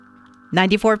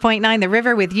94.9 The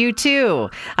River with you too.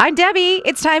 I'm Debbie.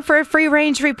 It's time for a free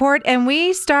range report, and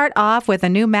we start off with a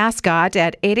new mascot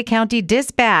at Ada County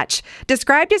Dispatch.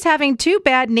 Described as having 2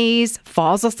 bad knees,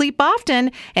 falls asleep often,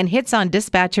 and hits on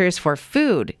dispatchers for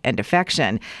food and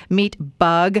affection. Meet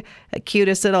Bug, the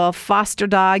cutest little foster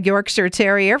dog Yorkshire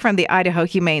Terrier from the Idaho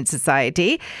Humane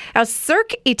Society. Now,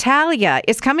 Cirque Italia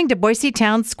is coming to Boise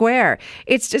Town Square.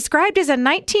 It's described as a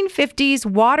 1950s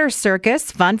water circus,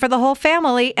 fun for the whole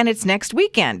family, and it's next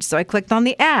weekend. So I clicked on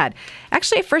the ad.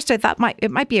 Actually, at first I thought it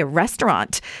might be a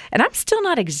restaurant, and I'm still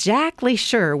not exactly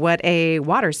sure what a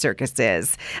water circus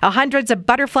is. Hundreds of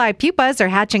butterfly pupas are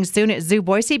hatching soon at Zoo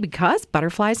Boise because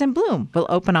Butterflies in Bloom will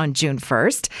open on June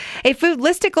 1st. A food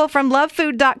listicle from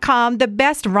lovefood.com, the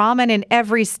best ramen in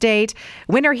every state.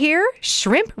 Winner here,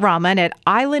 shrimp ramen at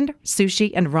Island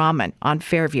Sushi and Ramen on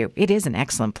Fairview. It is an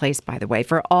excellent place, by the way,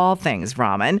 for all things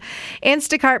ramen.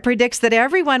 Instacart predicts that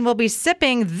everyone will be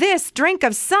sipping this drink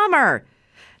of summer.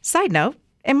 Side note,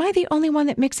 am I the only one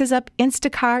that mixes up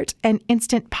Instacart and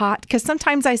Instant Pot? Because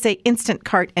sometimes I say Instant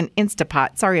Cart and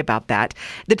Instapot. Sorry about that.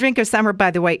 The drink of summer,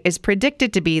 by the way, is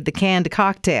predicted to be the canned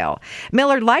cocktail.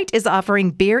 Miller Lite is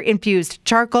offering beer-infused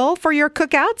charcoal for your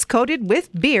cookouts coated with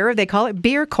beer. They call it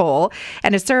beer coal.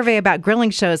 And a survey about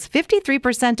grilling shows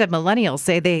 53% of millennials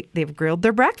say they've grilled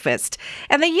their breakfast.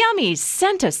 And the yummy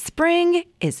scent of spring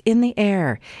is in the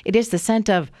air. It is the scent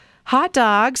of hot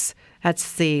dogs.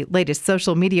 That's the latest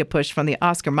social media push from the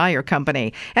Oscar Mayer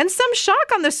Company. And some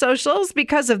shock on the socials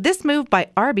because of this move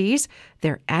by Arby's.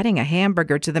 They're adding a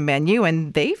hamburger to the menu,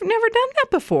 and they've never done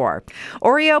that before.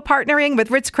 Oreo partnering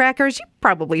with Ritz Crackers. You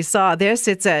probably saw this.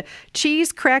 It's a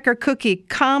cheese cracker cookie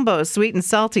combo, sweet and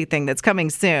salty thing that's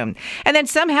coming soon. And then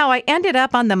somehow I ended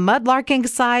up on the mudlarking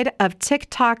side of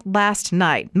TikTok last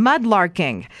night.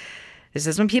 Mudlarking. This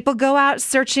is when people go out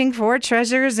searching for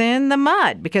treasures in the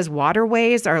mud because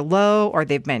waterways are low or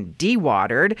they've been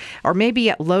dewatered or maybe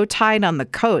at low tide on the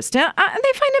coast. And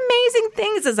they find amazing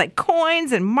things as like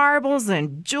coins and marbles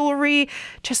and jewelry,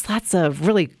 just lots of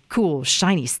really cool,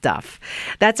 shiny stuff.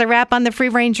 That's a wrap on the Free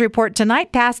Range Report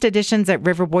tonight. Past editions at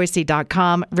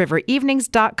riverboise.com,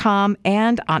 riverevenings.com,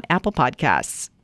 and on Apple Podcasts.